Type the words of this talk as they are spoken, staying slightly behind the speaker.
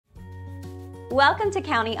Welcome to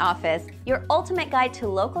County Office, your ultimate guide to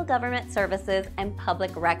local government services and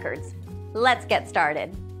public records. Let's get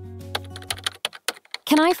started.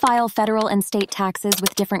 Can I file federal and state taxes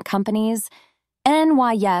with different companies? And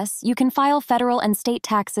why, yes, you can file federal and state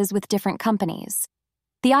taxes with different companies.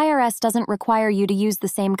 The IRS doesn't require you to use the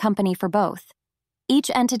same company for both. Each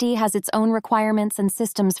entity has its own requirements and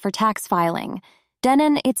systems for tax filing.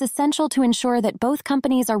 Then, it's essential to ensure that both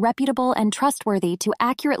companies are reputable and trustworthy to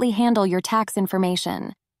accurately handle your tax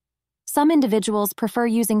information. Some individuals prefer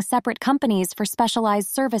using separate companies for specialized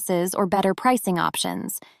services or better pricing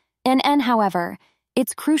options. However,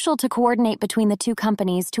 it's crucial to coordinate between the two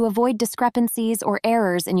companies to avoid discrepancies or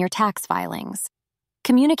errors in your tax filings.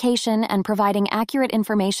 Communication and providing accurate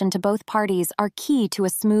information to both parties are key to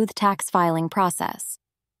a smooth tax filing process.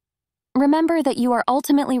 Remember that you are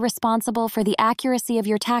ultimately responsible for the accuracy of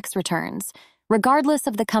your tax returns, regardless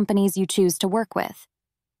of the companies you choose to work with.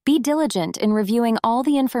 Be diligent in reviewing all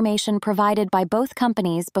the information provided by both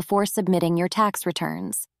companies before submitting your tax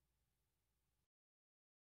returns.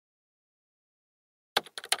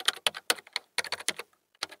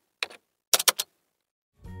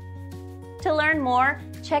 To learn more,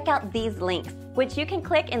 check out these links, which you can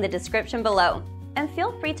click in the description below. And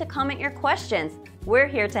feel free to comment your questions. We're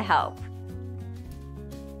here to help.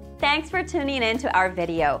 Thanks for tuning in to our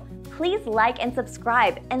video. Please like and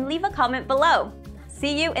subscribe and leave a comment below.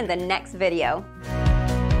 See you in the next video.